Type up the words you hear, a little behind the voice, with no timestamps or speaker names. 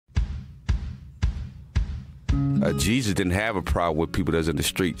Jesus didn't have a problem with people that's in the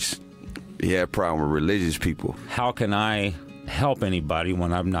streets. He had a problem with religious people. How can I help anybody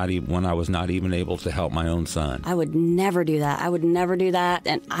when I was not even able to help my own son? I would never do that. I would never do that.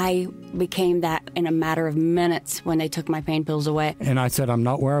 And I became that in a matter of minutes when they took my pain pills away. And I said, I'm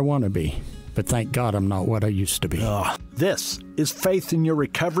not where I want to be. But thank God I'm not what I used to be. This is Faith in Your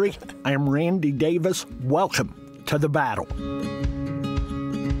Recovery. I am Randy Davis. Welcome to the battle.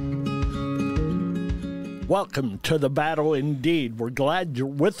 Welcome to the battle indeed. We're glad you're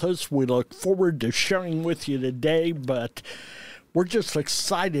with us. We look forward to sharing with you today, but we're just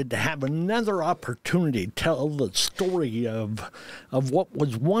excited to have another opportunity to tell the story of what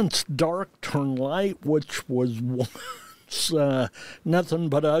was once dark turned light, which was once nothing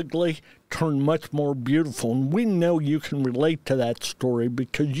but ugly, turned much more beautiful. And we know you can relate to that story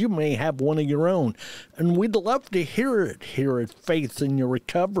because you may have one of your own. And we'd love to hear it here at Faith in Your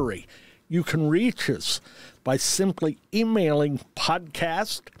Recovery. You can reach us by simply emailing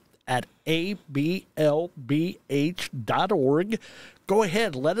podcast@ablbh.org. Go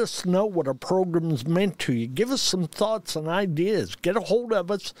ahead, let us know what our program's meant to you. Give us some thoughts and ideas. Get a hold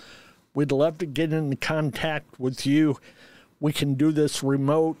of us. We'd love to get into contact with you. We can do this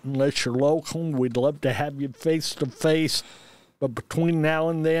remote unless you're local. We'd love to have you face-to-face. But between now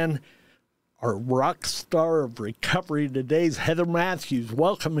and then, our rock star of recovery today is Heather Matthews.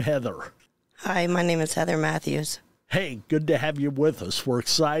 Welcome, Heather. Hi, my name is Heather Matthews. Hey, good to have you with us. We're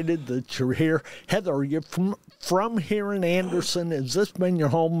excited that you're here. Heather, are you from here in Anderson? Has this been your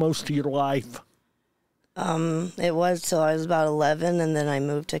home most of your life? It was till I was about 11, and then I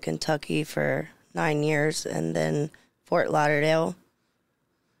moved to Kentucky for 9 years, and then Fort Lauderdale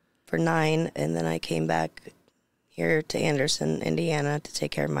for 9, and then I came back here to Anderson, Indiana, to take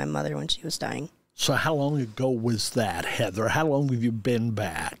care of my mother when she was dying. So how long ago was that, Heather? How long have you been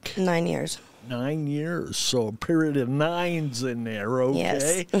back? 9 years. 9 years, so a period of 9s in there,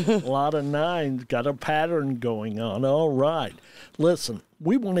 okay? Yes. A lot of 9s, got a pattern going on. All right. Listen,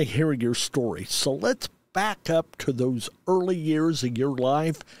 we want to hear your story, so let's back up to those early years of your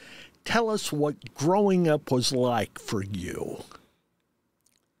life. Tell us what growing up was like for you.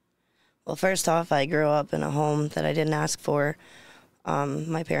 Well, first off, I grew up in a home that I didn't ask for.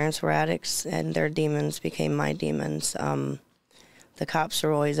 My parents were addicts, and their demons became my demons. The cops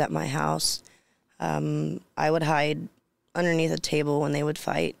were always at my house. I would hide underneath a table when they would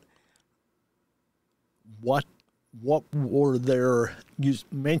fight. What were their, you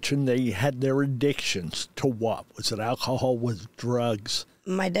mentioned they had their addictions to what? Was it alcohol? Was it drugs?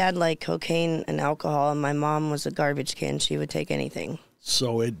 My dad liked cocaine and alcohol, and my mom was a garbage can. She would take anything.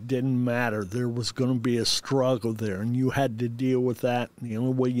 So it didn't matter. There was going to be a struggle there, and you had to deal with that. And the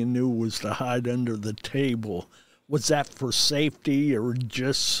only way you knew was to hide under the table. Was that for safety or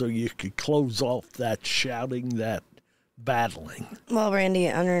just so you could close off that shouting, that battling? Well, Randy,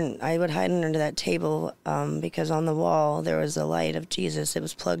 I would hide under that table because on the wall there was a light of Jesus. It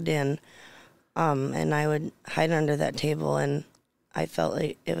was plugged in, and I would hide under that table, and I felt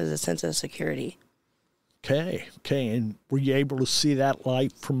like it was a sense of security. Okay. And were you able to see that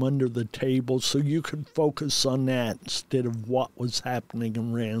light from under the table so you could focus on that instead of what was happening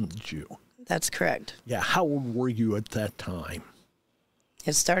around you? That's correct. Yeah. How old were you at that time?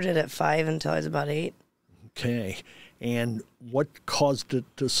 It started at 5 until I was about 8. Okay. And what caused it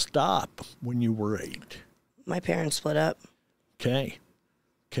to stop when you were 8? My parents split up. Okay.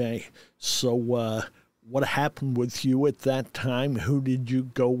 So what happened with you at that time? Who did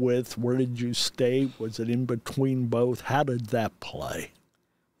you go with? Where did you stay? Was it in between both? How did that play?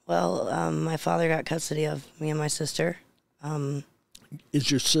 Well, my father got custody of me and my sister.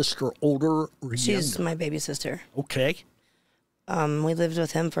 Is your sister older or She's younger? my baby sister. Okay. We lived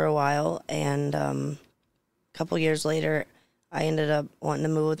with him for a while, and a couple years later, I ended up wanting to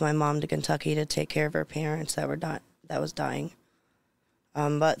move with my mom to Kentucky to take care of her parents that was dying.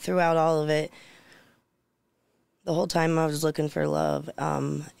 But throughout all of it, the whole time I was looking for love,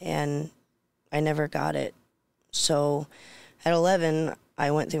 and I never got it. So at 11,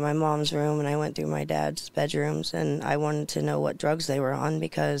 I went through my mom's room and I went through my dad's bedrooms, and I wanted to know what drugs they were on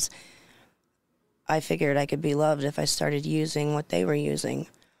because I figured I could be loved if I started using what they were using.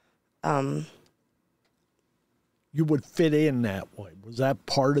 You would fit in that way. Was that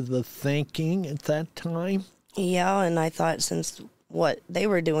part of the thinking at that time? Yeah, and I thought since what they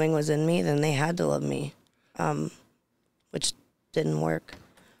were doing was in me, then they had to love me, which didn't work.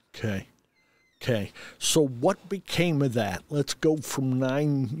 Okay. So what became of that? Let's go from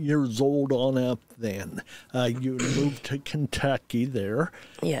 9 years old on up then. You moved to Kentucky there.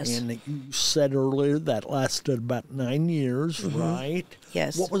 Yes. And you said earlier that lasted about 9 years, right?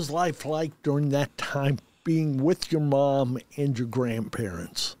 Yes. What was life like during that time being with your mom and your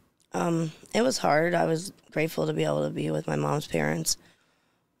grandparents? It was hard. I was grateful to be able to be with my mom's parents.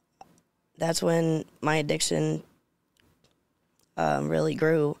 That's when my addiction really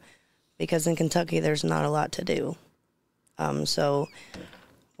grew, because in Kentucky there's not a lot to do. So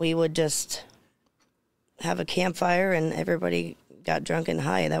we would just have a campfire and everybody got drunk and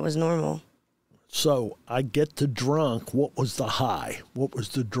high. That was normal. So I get the drunk. What was the high? What was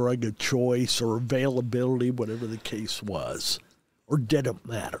the drug of choice or availability, whatever the case was? Or did it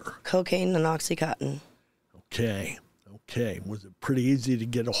matter? Cocaine and Oxycontin. Okay. Was it pretty easy to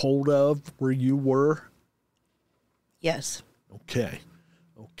get a hold of where you were? Yes.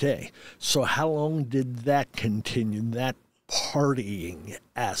 Okay. So how long did that continue, that partying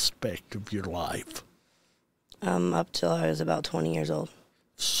aspect of your life? Up till I was about 20 years old.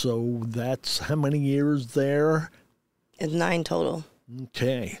 So that's how many years there? It's 9 total.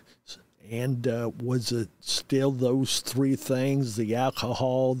 Okay. And was it still those 3 things, the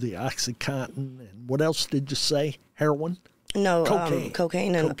alcohol, the Oxycontin, and what else did you say? Heroin? No, Cocaine.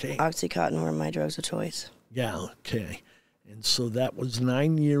 Cocaine and Oxycontin were my drugs of choice. Yeah, okay. And so that was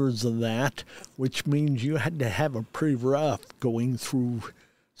 9 years of that, which means you had to have a pretty rough going through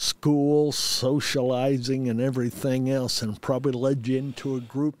school, socializing, and everything else, and probably led you into a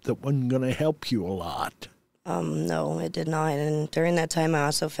group that wasn't going to help you a lot. No, it did not. And during that time, I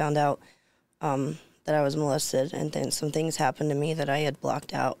also found out that I was molested, and then some things happened to me that I had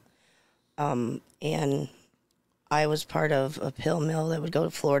blocked out. And I was part of a pill mill that would go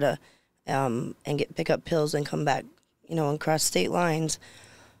to Florida and pick up pills and come back, and cross state lines.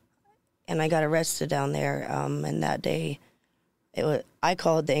 And I got arrested down there. And that day, I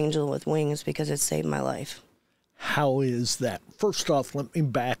call it the angel with wings because it saved my life. How is that? First off, let me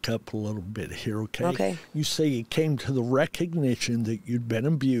back up a little bit here, okay? Okay. You say you came to the recognition that you'd been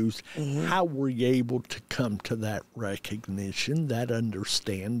abused. Mm-hmm. How were you able to come to that recognition, that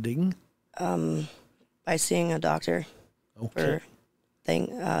understanding? By seeing a doctor for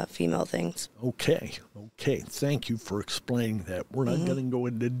female things. Okay. Thank you for explaining that. We're not going to go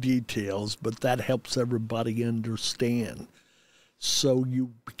into details, but that helps everybody understand. So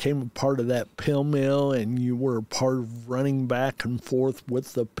you became a part of that pill mill, and you were a part of running back and forth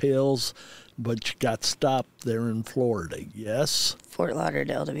with the pills, but you got stopped there in Florida, yes? Fort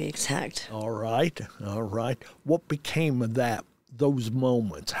Lauderdale, to be exact. All right. What became of those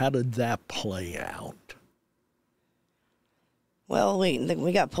moments? How did that play out? Well,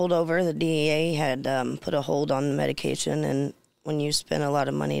 we got pulled over. The DEA had put a hold on the medication, and when you spend a lot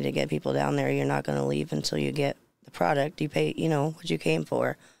of money to get people down there, you're not going to leave until you get the product. You pay, what you came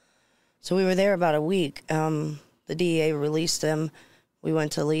for. So we were there about a week. The DEA released them. We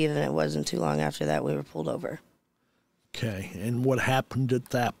went to leave, and it wasn't too long after that we were pulled over. Okay, and what happened at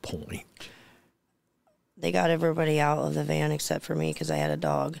that point? They got everybody out of the van except for me because I had a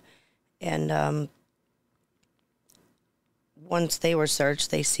dog. And once they were searched,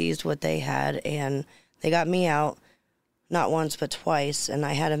 they seized what they had, and they got me out. Not once, but twice, and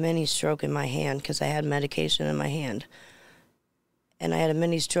I had a mini stroke in my hand because I had medication in my hand. And I had a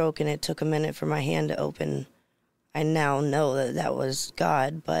mini stroke, and it took a minute for my hand to open. I now know that was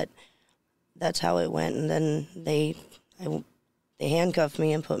God, but that's how it went. And then they handcuffed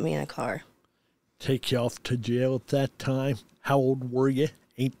me and put me in a car. Take you off to jail at that time? How old were you?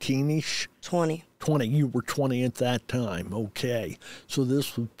 18-ish? 20. 20. You were 20 at that time. Okay. So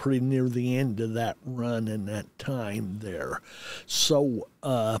this was pretty near the end of that run and that time there. So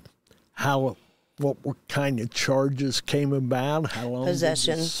what kind of charges came about? How long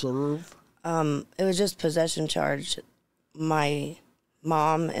Possession. did you serve? It was just possession charge. My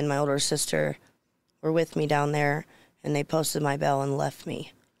mom and my older sister were with me down there, and they posted my bail and left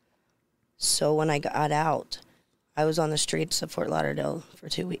me. So when I got out, I was on the streets of Fort Lauderdale for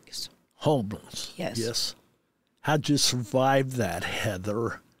 2 weeks. Homeless? Yes. How'd you survive that,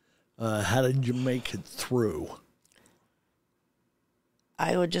 Heather? How did you make it through?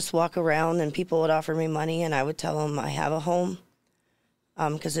 I would just walk around, and people would offer me money, and I would tell them I have a home.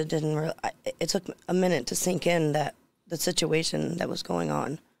 Because it took a minute to sink in that the situation that was going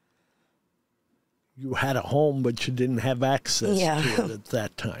on. You had a home, but you didn't have access to it at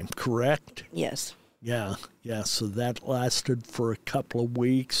that time, correct? Yes. Yeah. So that lasted for a couple of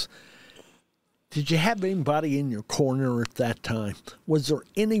weeks. Did you have anybody in your corner at that time? Was there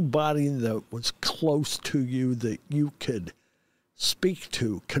anybody that was close to you that you could speak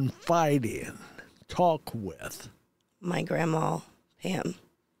to, confide in, talk with? My grandma, Pam.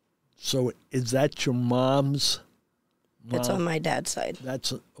 So is that your mom's mom? It's on my dad's side.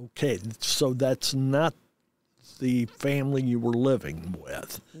 That's okay. So that's not the family you were living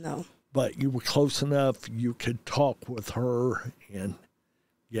with. No. but you were close enough you could talk with her, and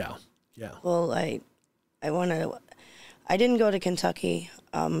yeah. Well, I didn't go to Kentucky.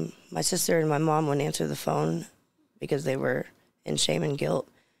 My sister and my mom wouldn't answer the phone because they were in shame and guilt.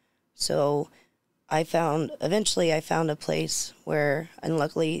 So eventually I found a place where, and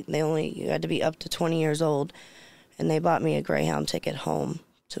luckily you had to be up to 20 years old, and they bought me a Greyhound ticket home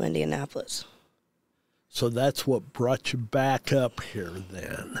to Indianapolis. So that's what brought you back up here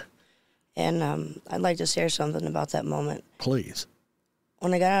then. And I'd like to share something about that moment. Please.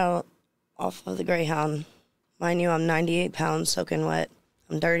 When I got out off of the Greyhound, mind you, I'm 98 pounds, soaking wet.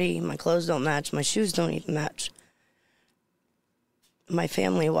 I'm dirty. My clothes don't match. My shoes don't even match. My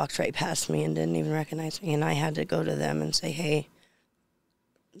family walked right past me and didn't even recognize me, and I had to go to them and say, hey,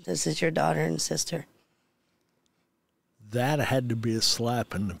 this is your daughter and sister. That had to be a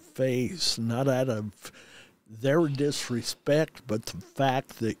slap in the face, not out of their disrespect, but the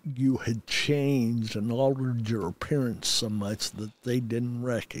fact that you had changed and altered your appearance so much that they didn't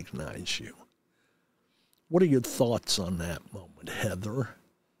recognize you. What are your thoughts on that moment, Heather?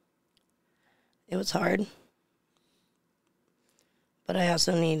 It was hard. But I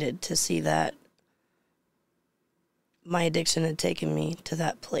also needed to see that my addiction had taken me to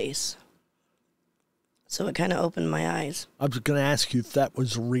that place. So it kind of opened my eyes. I was going to ask you if that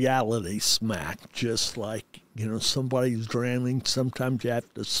was a reality smack, just like, somebody's drowning. Sometimes you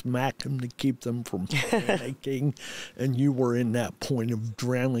have to smack them to keep them from panicking. And you were in that point of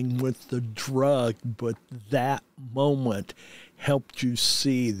drowning with the drug, but that moment helped you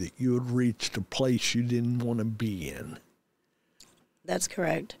see that you had reached a place you didn't want to be in. That's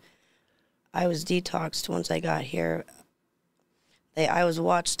correct. I was detoxed once I got here. I was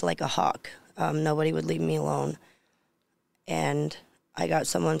watched like a hawk. Nobody would leave me alone. And I got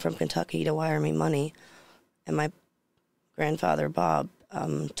someone from Kentucky to wire me money. And my grandfather, Bob,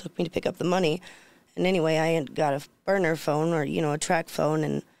 took me to pick up the money. And anyway, I had got a burner phone or, a track phone.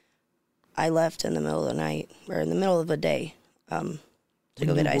 And I left in the middle of the night, or in the middle of the day, to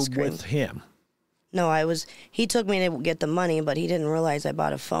go get ice cream. With him? No, he took me to get the money, but he didn't realize I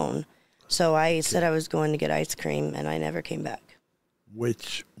bought a phone. So I said I was going to get ice cream, and I never came back.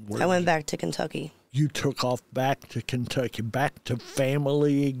 I went back to Kentucky. You took off back to Kentucky, back to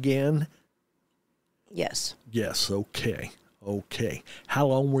family again? Yes. Yes, okay. How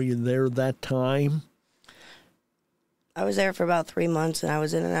long were you there that time? I was there for about 3 months, and I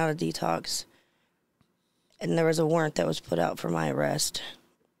was in and out of detox. And there was a warrant that was put out for my arrest.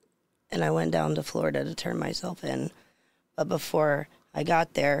 And I went down to Florida to turn myself in. But before I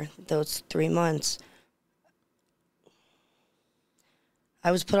got there, those 3 months,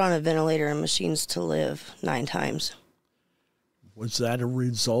 I was put on a ventilator and machines to live 9 times. Was that a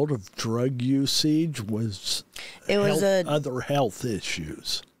result of drug usage? Other health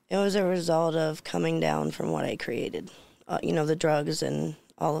issues? It was a result of coming down from what I created. The drugs and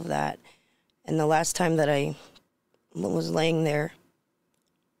all of that. And the last time that I was laying there,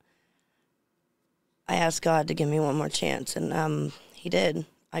 I asked God to give me one more chance, and he did.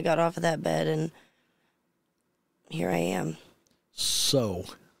 I got off of that bed, and here I am. So,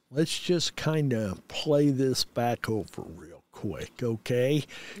 let's just kind of play this back over real quick, okay?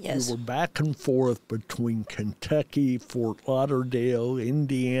 Yes. You were back and forth between Kentucky, Fort Lauderdale,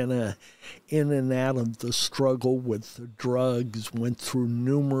 Indiana, in and out of the struggle with the drugs, went through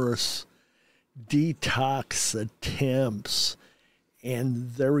numerous detox attempts,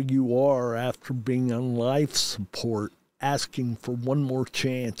 and there you are after being on life support, asking for one more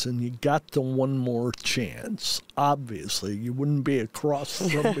chance, and you got the one more chance. Obviously, you wouldn't be across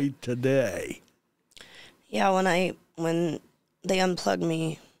from me today. Yeah, when they unplugged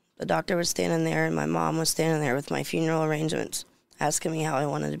me, the doctor was standing there, and my mom was standing there with my funeral arrangements, asking me how I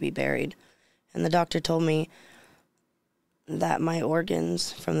wanted to be buried. And the doctor told me that my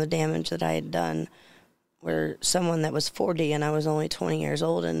organs from the damage that I had done were someone that was 40, and I was only 20 years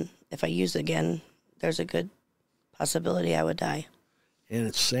old, and if I used again, there's a good possibility I would die. And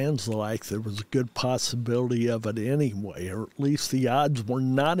it sounds like there was a good possibility of it anyway, or at least the odds were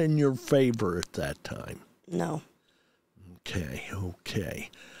not in your favor at that time. No. Okay.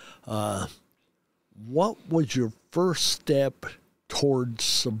 What was your first step toward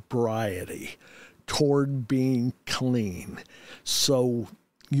sobriety, toward being clean? So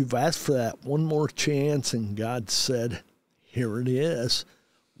you've asked for that one more chance, and God said, here it is.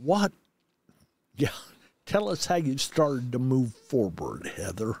 Tell us how you started to move forward,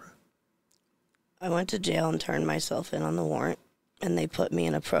 Heather. I went to jail and turned myself in on the warrant, and they put me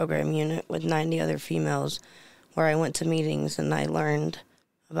in a program unit with 90 other females where I went to meetings and I learned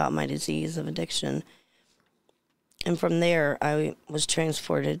about my disease of addiction. And from there, I was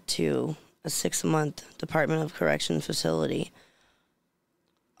transported to a 6-month Department of Correction facility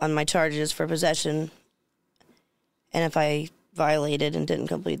on my charges for possession. And if I violated and didn't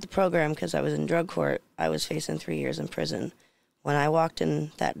complete the program because I was in drug court, I was facing 3 years in prison. When I walked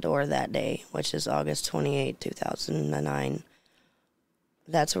in that door that day, which is August 28, 2009,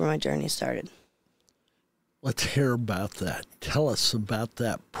 that's where my journey started. Let's hear about that. Tell us about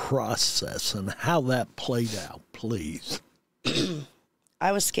that process and how that played out, please.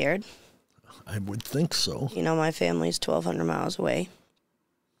 I was scared. I would think so. You know, my family's 1,200 miles away.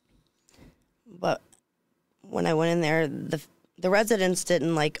 But when I went in there, the residents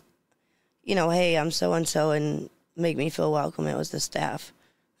didn't like, you know, hey, I'm so-and-so, and make me feel welcome. It was the staff.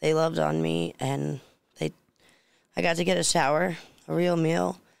 They loved on me, and I got to get a shower, a real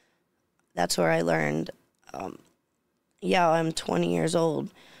meal. That's where I learned, I'm 20 years old.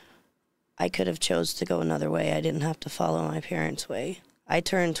 I could have chose to go another way. I didn't have to follow my parents' way. I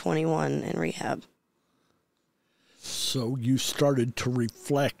turned 21 in rehab. So you started to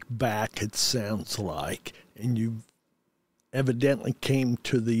reflect back, it sounds like, and you evidently came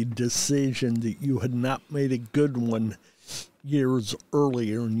to the decision that you had not made a good one years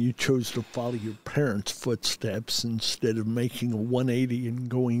earlier, and you chose to follow your parents' footsteps instead of making a 180 and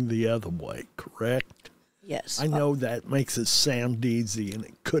going the other way, correct? Yes. I know that makes it sound easy, and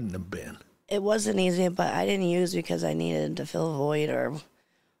it couldn't have been. It wasn't easy, but I didn't use because I needed to fill a void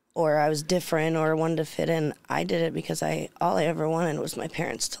or I was different or wanted to fit in. I did it because all I ever wanted was my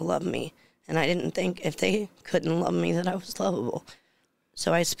parents to love me. And I didn't think if they couldn't love me that I was lovable.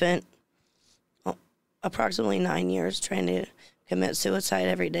 So I spent approximately 9 years trying to commit suicide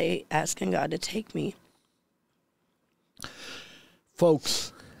every day, asking God to take me.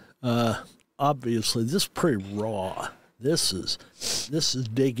 Folks, obviously this is pretty raw. This is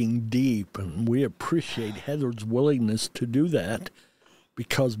digging deep, and we appreciate Heather's willingness to do that,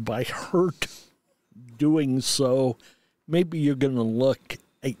 because by her doing so, maybe you're going to look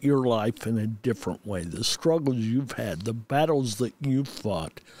at your life in a different way. The struggles you've had, the battles that you've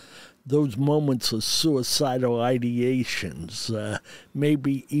fought, those moments of suicidal ideations,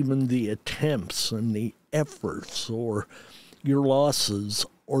 maybe even the attempts and the efforts, or your losses,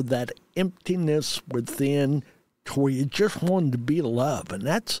 or that emptiness within to where you just wanted to be loved. And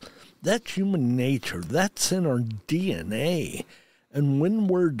that's human nature. That's in our DNA. And when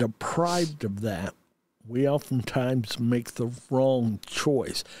we're deprived of that, we oftentimes make the wrong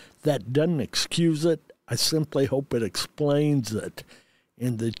choice. That doesn't excuse it. I simply hope it explains it,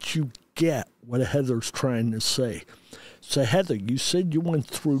 and that you get what Heather's trying to say. So, Heather, you said you went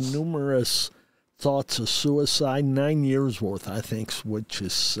through numerous thoughts of suicide, 9 years worth, I think is what you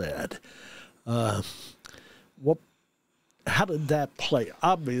said. How did that play?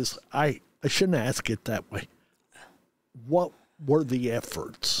 Obviously, I shouldn't ask it that way. What were the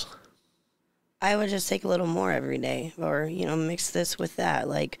efforts? I would just take a little more every day, or, mix this with that,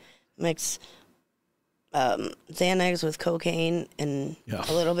 like mix Xanax with cocaine and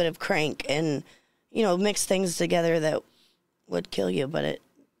a little bit of crank, and, mix things together that would kill you, but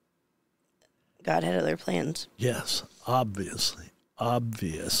God had other plans. Yes, obviously.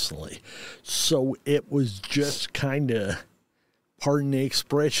 So it was just kind of, pardon the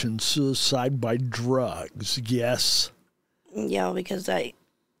expression, suicide by drugs, yes? Yeah, because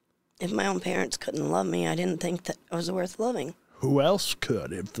if my own parents couldn't love me, I didn't think that I was worth loving. Who else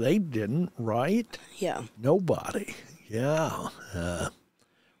could if they didn't, right? Yeah. Nobody. Yeah.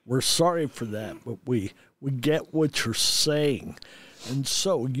 We're sorry for that, but we get what you're saying. And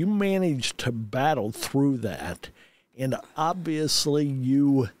so you managed to battle through that. And obviously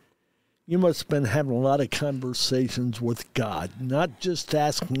you must have been having a lot of conversations with God, not just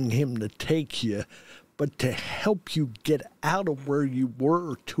asking him to take you, but to help you get out of where you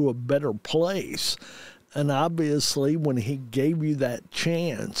were to a better place. And obviously, when he gave you that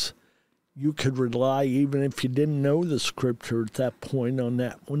chance, you could rely, even if you didn't know the scripture at that point, on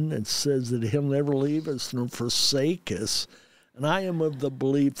that one that says that he'll never leave us nor forsake us. And I am of the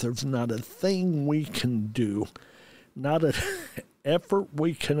belief there's not a thing we can do, not an effort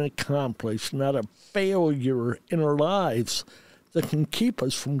we can accomplish, not a failure in our lives that can keep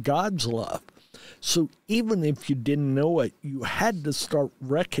us from God's love. So even if you didn't know it, you had to start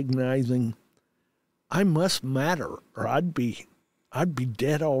recognizing, I must matter, or I'd be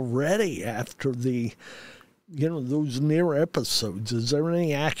dead already after the, those near episodes. Is there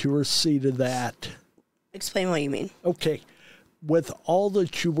any accuracy to that? Explain what you mean. Okay. With all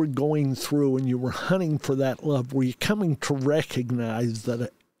that you were going through and you were hunting for that love, were you coming to recognize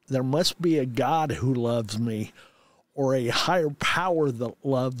that there must be a God who loves me? or a higher power that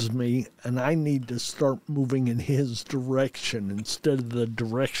loves me, and I need to start moving in his direction instead of the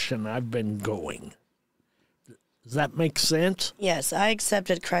direction I've been going. Does that make sense? Yes, I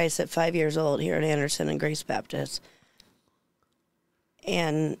accepted Christ at 5 years old here at Anderson and Grace Baptist.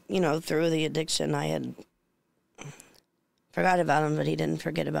 And, through the addiction, I had forgot about him, but he didn't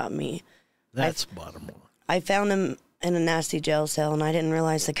forget about me. That's bottom line. I found him in a nasty jail cell, and I didn't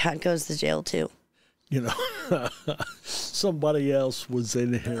realize that God goes to jail too. Somebody else was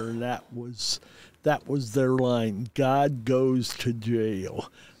in here. That was their line. God goes to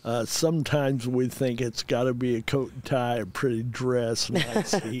jail. Sometimes we think it's got to be a coat and tie, a pretty dress,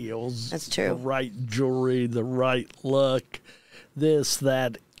 nice heels. That's true. The right jewelry, the right look, this,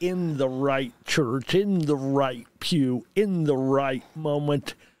 that, in the right church, in the right pew, in the right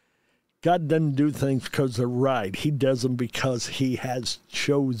moment. God doesn't do things because they're right. He does them because he has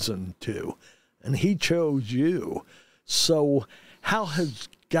chosen to. And he chose you. So how has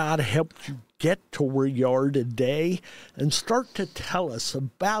God helped you get to where you are today? And start to tell us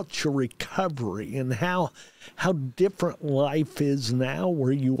about your recovery and how different life is now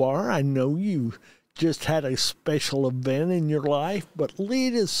where you are. I know you just had a special event in your life, but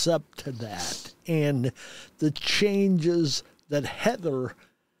lead us up to that and the changes that Heather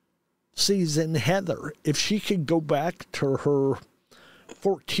sees in Heather. If she could go back to her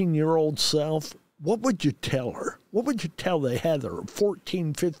 14-year-old self, what would you tell her? What would you tell the Heather,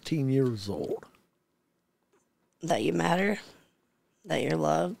 14, 15 years old? That you matter, that you're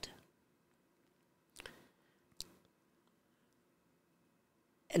loved,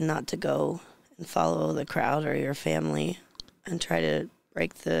 and not to go and follow the crowd or your family and try to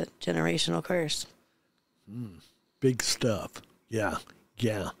break the generational curse. Big stuff. Yeah.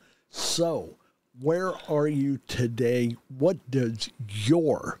 So, where are you today? What does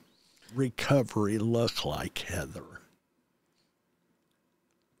your recovery look like, Heather?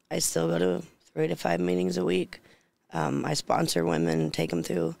 I still go to 3 to 5 meetings a week. I sponsor women, take them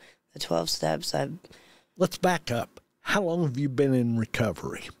through the 12 steps. Let's back up. How long have you been in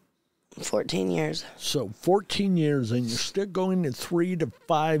recovery? 14 years. So 14 years, and you're still going to 3 to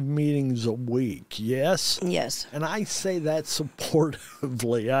 5 meetings a week, yes? Yes. And I say that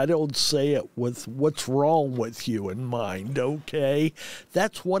supportively. I don't say it with what's wrong with you in mind, okay?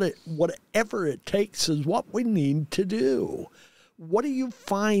 That's whatever it takes is what we need to do. What do you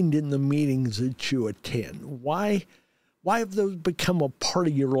find in the meetings that you attend? Why have those become a part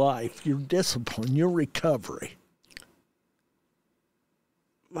of your life, your discipline, your recovery?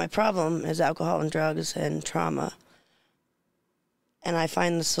 My problem is alcohol and drugs and trauma. And I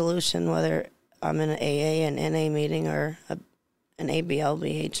find the solution whether I'm in an AA and NA meeting or an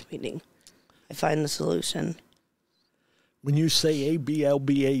ABLBH meeting. I find the solution. When you say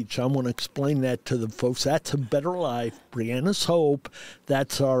ABLBH, I want to explain that to the folks. That's A Better Life, Brianna's Hope.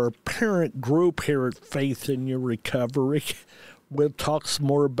 That's our parent group here at Faith in Your Recovery. We'll talk some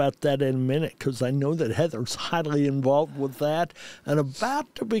more about that in a minute because I know that Heather's highly involved with that and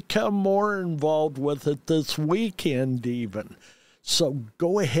about to become more involved with it this weekend even. So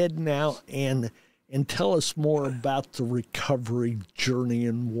go ahead now and tell us more about the recovery journey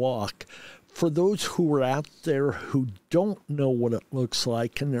and walk. For those who are out there who don't know what it looks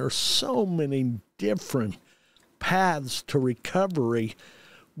like, and there are so many different paths to recovery,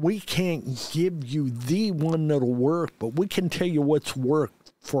 we can't give you the one that'll work, but we can tell you what's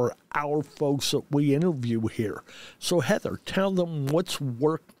worked for our folks that we interview here. So, Heather, tell them what's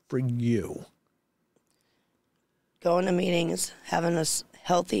worked for you. Going to meetings, having a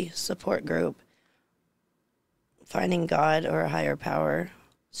healthy support group, finding God or a higher power,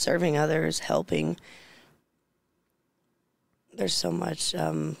 serving others, helping. There's so much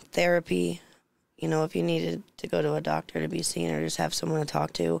therapy. If you needed to go to a doctor to be seen or just have someone to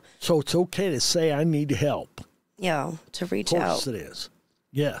talk to. So it's okay to say, I need help. Yeah, to reach out. Of course it is.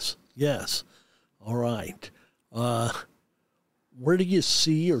 Yes. All right. Where do you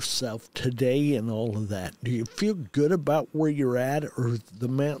see yourself today and all of that? Do you feel good about where you're at, or the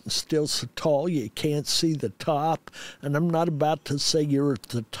mountain's still so tall you can't see the top? And I'm not about to say you're at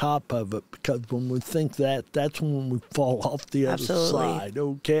the top of it, because when we think that, that's when we fall off the other side,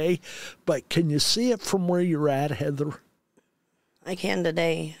 okay? But can you see it from where you're at, Heather? I can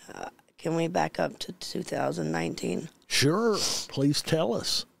today. Can we back up to 2019? Sure. Please tell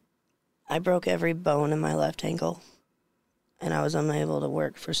us. I broke every bone in my left ankle, and I was unable to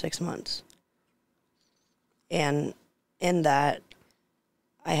work for 6 months. And in that,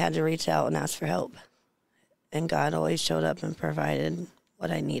 I had to reach out and ask for help. And God always showed up and provided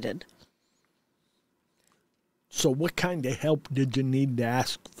what I needed. So what kind of help did you need to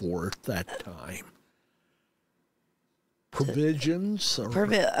ask for at that time? Provisions? Or?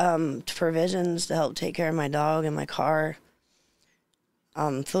 Provisions to help take care of my dog and my car.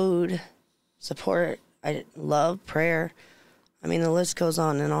 Food, support, love, prayer. I mean, the list goes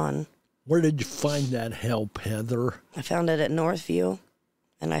on and on. Where did you find that help, Heather? I found it at Northview,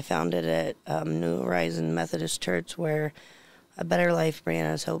 and I found it at New Horizon Methodist Church, where A Better Life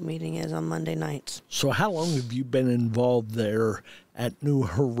Brianna's Hope meeting is on Monday nights. So how long have you been involved there at New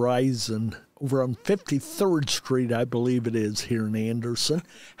Horizon, over on 53rd Street, I believe it is, here in Anderson?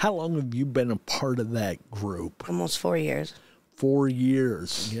 How long have you been a part of that group? Almost 4 years. 4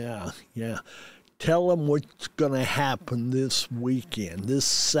 years, yeah. Tell them what's going to happen this weekend, this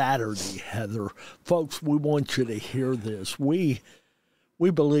Saturday, Heather. Folks, we want you to hear this. We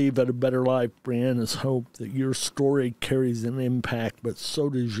believe at A Better Life, Brianna's Hope, that your story carries an impact, but so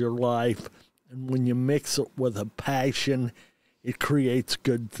does your life. And when you mix it with a passion, it creates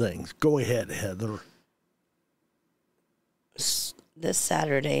good things. Go ahead, Heather. This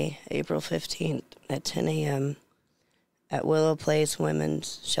Saturday, April 15th at 10 a.m., at Willow Place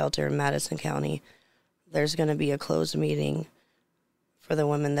Women's Shelter in Madison County, there's going to be a closed meeting for the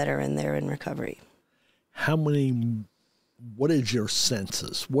women that are in there in recovery. What is your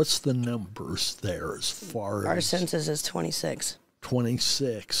census? What's the numbers there as far as? Our census is 26.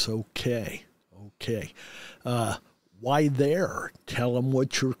 26, okay. Why there? Tell them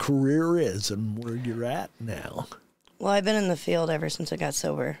what your career is and where you're at now. Well, I've been in the field ever since I got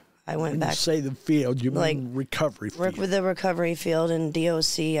sober. I went back. When you say the field, you mean recovery field? Work with the recovery field in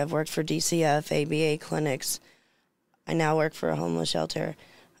DOC. I've worked for DCF, ABA clinics. I now work for a homeless shelter,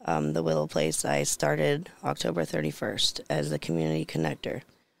 the Willow Place. I started October 31st as the community connector.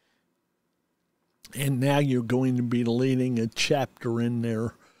 And now you're going to be leading a chapter in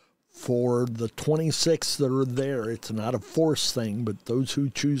there for the 26 that are there. It's not a forced thing, but those who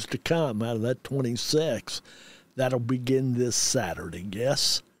choose to come out of that 26, that'll begin this Saturday,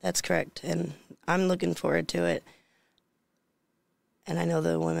 yes? That's correct, and I'm looking forward to it, and I know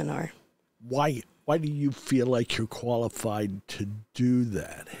the women are. Why do you feel like you're qualified to do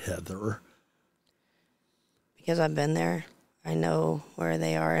that, Heather? Because I've been there. I know where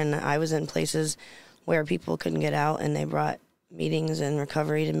they are, and I was in places where people couldn't get out, and they brought meetings and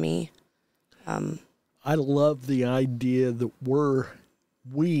recovery to me. I love the idea that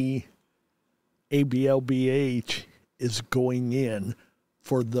we, ABLBH, is going in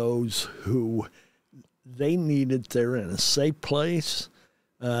for those who they need it there in a safe place,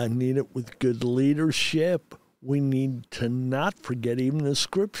 need it with good leadership. We need to not forget, even the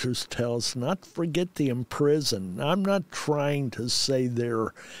scriptures tell us, not forget the imprisoned. I'm not trying to say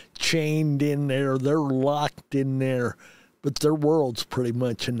they're chained in there, they're locked in there, but their world's pretty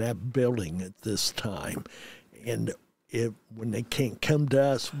much in that building at this time. And when they can't come to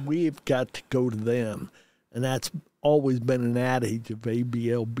us, we've got to go to them. And that's always been an adage of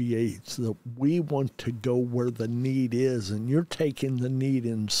ABLBH, that we want to go where the need is, and you're taking the need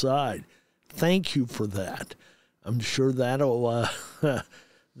inside. Thank you for that. I'm sure that'll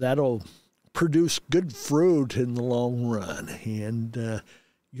produce good fruit in the long run, and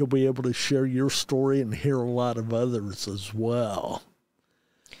you'll be able to share your story and hear a lot of others as well.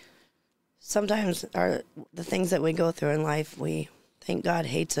 Sometimes the things that we go through in life, we think God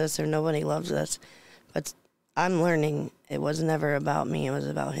hates us or nobody loves us, but I'm learning it was never about me, it was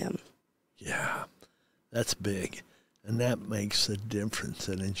about him. Yeah, that's big, and that makes a difference.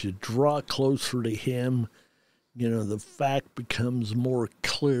 And as you draw closer to him, you know, the fact becomes more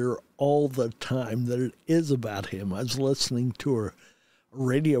clear all the time that it is about him. I was listening to a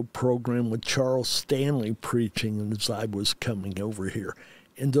radio program with Charles Stanley preaching as I was coming over here,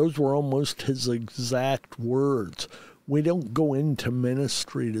 and those were almost his exact words. We don't go into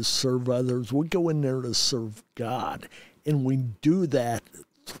ministry to serve others. We go in there to serve God. And we do that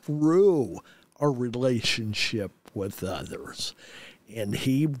through our relationship with others. And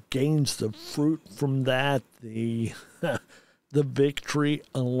he gains the fruit from that, the victory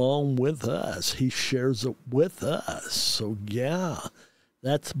along with us. He shares it with us. So, yeah,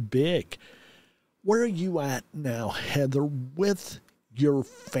 that's big. Where are you at now, Heather, with your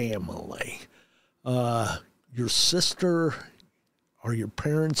family? Your sister, are your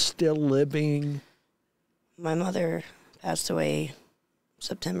parents still living? My mother passed away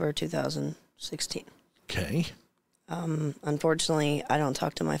September 2016. Okay. Unfortunately, I don't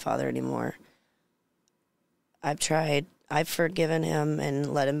talk to my father anymore. I've tried. I've forgiven him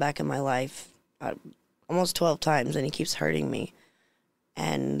and let him back in my life almost 12 times, and he keeps hurting me.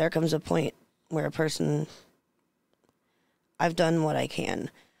 And there comes a point where I've done what I can.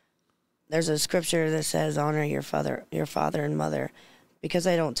 There's a scripture that says, honor your father and mother. because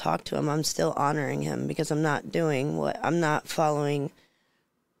I don't talk to him, I'm still honoring him because I'm not following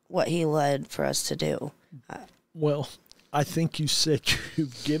what he led for us to do. Well, I think you said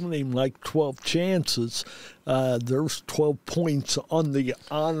you've given him like 12 chances. There's 12 points on the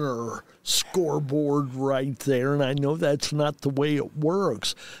honor scoreboard right there, and I know that's not the way it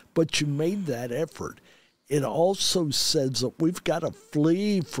works, but you made that effort. It also says that we've got to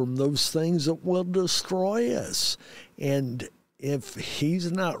flee from those things that will destroy us. And if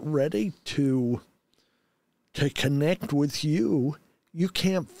he's not ready to connect with you, you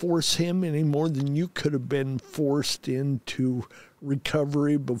can't force him any more than you could have been forced into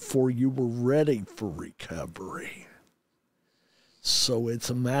recovery before you were ready for recovery. So it's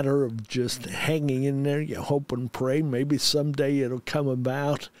a matter of just hanging in there. You hope and pray. Maybe someday it'll come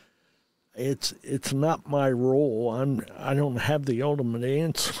about. It's not my role. I don't have the ultimate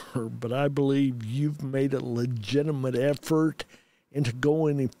answer, but I believe you've made a legitimate effort, and to go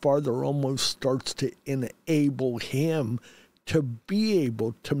any farther almost starts to enable him to be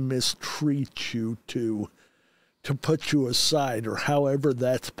able to mistreat you, to put you aside, or however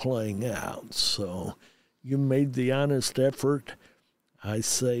that's playing out. So you made the honest effort. I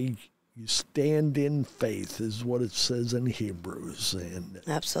say you stand in faith is what it says in Hebrews. And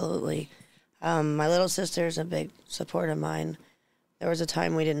Absolutely. My little sister is a big support of mine. There was a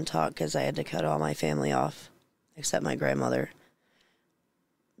time we didn't talk because I had to cut all my family off, except my grandmother,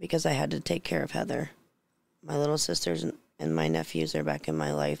 because I had to take care of Heather. My little sisters and my nephews are back in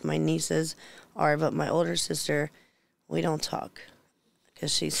my life. My nieces are, but my older sister, we don't talk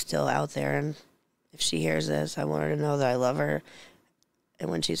because she's still out there. And if she hears this, I want her to know that I love her. And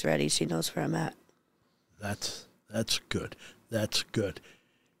when she's ready, she knows where I'm at. That's good. That's good.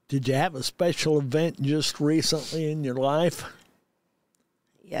 Did you have a special event just recently in your life?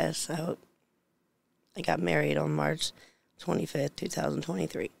 Yes, I got married on March 25th,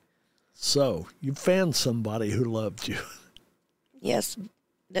 2023. So you found somebody who loved you. Yes,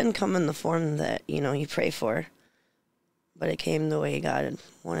 didn't come in the form that, you pray for, but it came the way God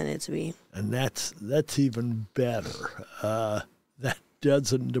wanted it to be. And that's even better. That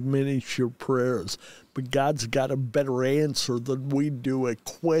doesn't diminish your prayers, but God's got a better answer than we do a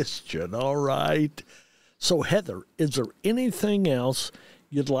question, all right? So, Heather, is there anything else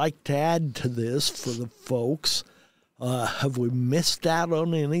you'd like to add to this for the folks? Have we missed out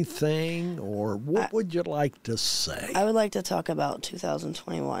on anything, or what would you like to say? I would like to talk about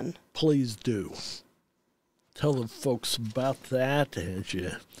 2021. Please do. Tell the folks about that as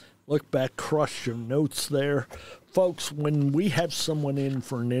you look back, crush your notes there. Folks, when we have someone in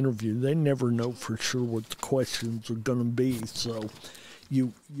for an interview, they never know for sure what the questions are going to be. So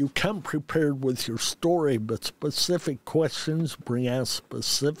you come prepared with your story, but specific questions bring out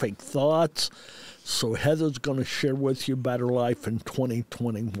specific thoughts. So Heather's going to share with you about her life in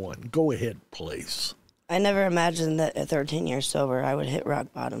 2021. Go ahead, please. I never imagined that at 13 years sober I would hit rock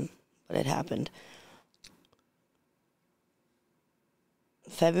bottom, but it happened.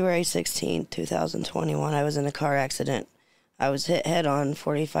 February 16, 2021, I was in a car accident. I was hit head-on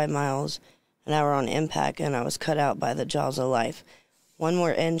 45 miles an hour on impact, and I was cut out by the jaws of life. One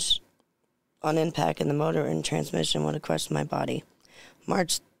more inch on impact, and the motor and transmission would have crushed my body.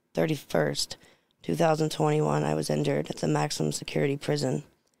 March 31st, 2021, I was injured at the maximum security prison.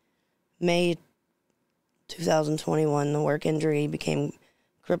 May 2021, the work injury became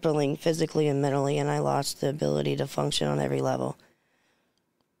crippling physically and mentally, and I lost the ability to function on every level.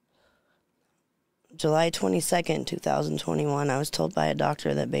 July 22nd, 2021, I was told by a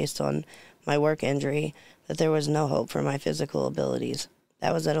doctor that based on my work injury that there was no hope for my physical abilities.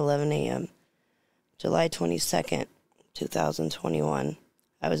 That was at 11 a.m. July 22nd, 2021,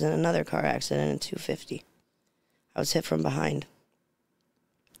 I was in another car accident at 250. I was hit from behind.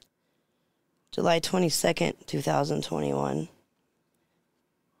 July 22nd, 2021,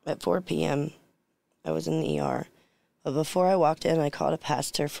 at 4 p.m., I was in the ER. But before I walked in, I called a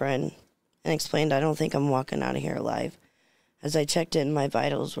pastor friend and explained, I don't think I'm walking out of here alive. As I checked in, my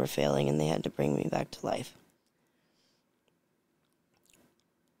vitals were failing and they had to bring me back to life.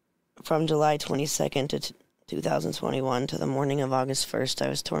 From July 22nd to 2021 to the morning of August 1st, I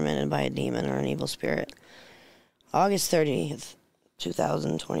was tormented by a demon or an evil spirit. August 30th,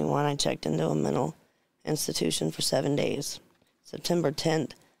 2021, I checked into a mental institution for 7 days. September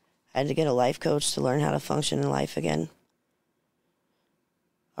 10th, I had to get a life coach to learn how to function in life again.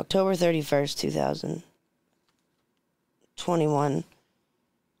 October 31st, 2021,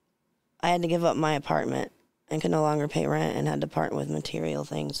 I had to give up my apartment and could no longer pay rent and had to part with material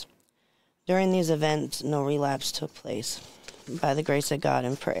things. During these events, no relapse took place by the grace of God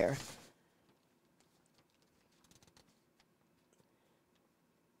and prayer.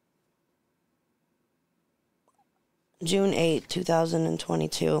 June 8,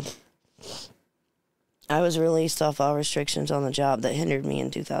 2022, I was released off all restrictions on the job that hindered me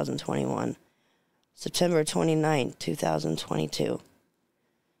in 2021. September 29, 2022,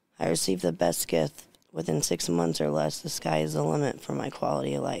 I received the best gift. Within 6 months or less, the sky is the limit for my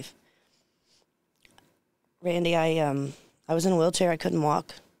quality of life. Randy, I was in a wheelchair. I couldn't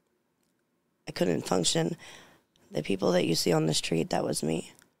walk. I couldn't function. The people that you see on the street, that was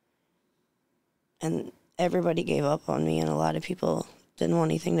me. And everybody gave up on me, and a lot of people didn't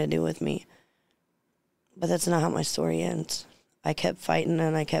want anything to do with me. But that's not how my story ends. I kept fighting,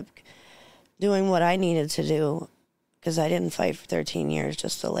 and I kept doing what I needed to do, because I didn't fight for 13 years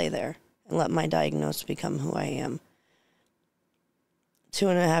just to lay there and let my diagnosis become who I am. 2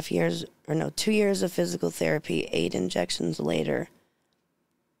 years of physical therapy, 8 injections later,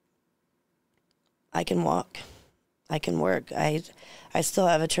 I can walk. I can work. I still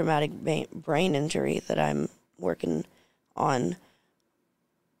have a traumatic brain injury that I'm working on.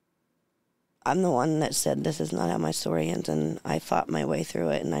 I'm the one that said this is not how my story ends, and I fought my way through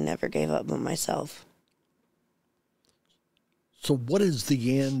it, and I never gave up on myself. So what is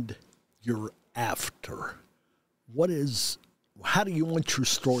the end you're after? How do you want your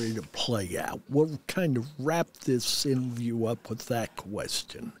story to play out? We'll kind of wrap this interview up with that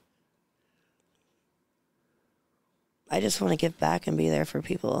question. I just want to give back and be there for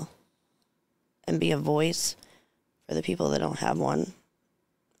people and be a voice for the people that don't have one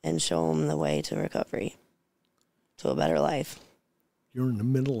and show them the way to recovery, to a better life. You're in the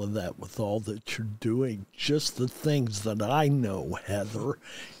middle of that with all that you're doing, just the things that I know, Heather,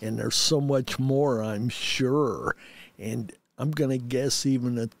 and there's so much more, I'm sure. And I'm going to guess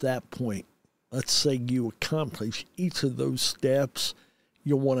even at that point, let's say you accomplish each of those steps,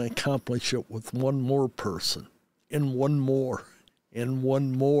 you'll want to accomplish it with one more person, and one more, and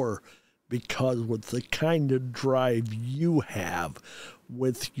one more, because with the kind of drive you have,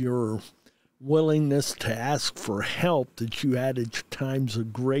 with your willingness to ask for help that you had at your times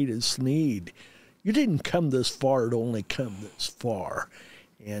of greatest need, you didn't come this far to only come this far.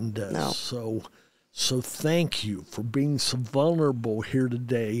 And No. So thank you for being so vulnerable here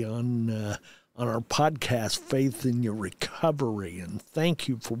today on our podcast, Faith in Your Recovery. And thank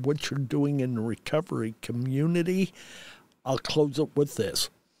you for what you're doing in the recovery community. I'll close it with this.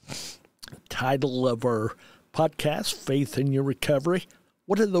 Title of our podcast, Faith in Your Recovery.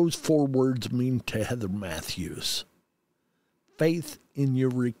 What do those 4 words mean to Heather Matthews? Faith in your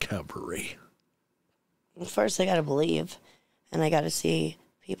recovery. First, I got to believe, and I got to see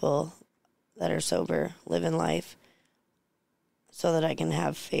people that are sober living life so that I can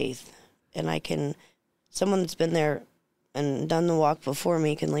have faith, and someone that's been there and done the walk before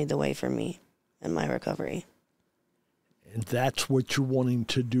me can lead the way for me in my recovery. And that's what you're wanting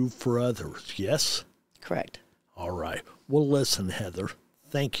to do for others, yes? Correct. All right. Well, listen, Heather,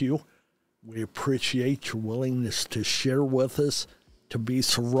 thank you. We appreciate your willingness to share with us, to be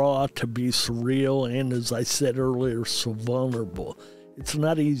so raw, to be so real, and as I said earlier, so vulnerable. It's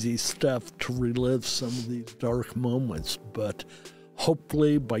not easy stuff to relive some of these dark moments, but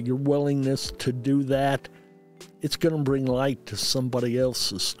hopefully by your willingness to do that, it's going to bring light to somebody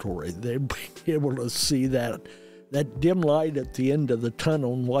else's story. They'll be able to see that dim light at the end of the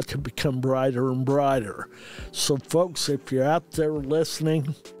tunnel and watch it become brighter and brighter. So folks, if you're out there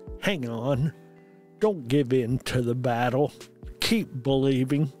listening, hang on. Don't give in to the battle. Keep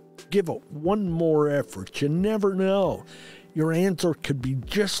believing. Give it one more effort. You never know. Your answer could be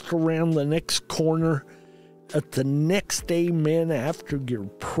just around the next corner, at the next amen after your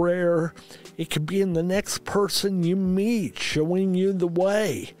prayer. It could be in the next person you meet, showing you the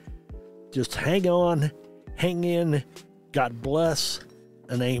way. Just hang on, hang in. God bless,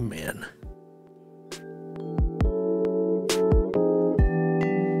 and amen.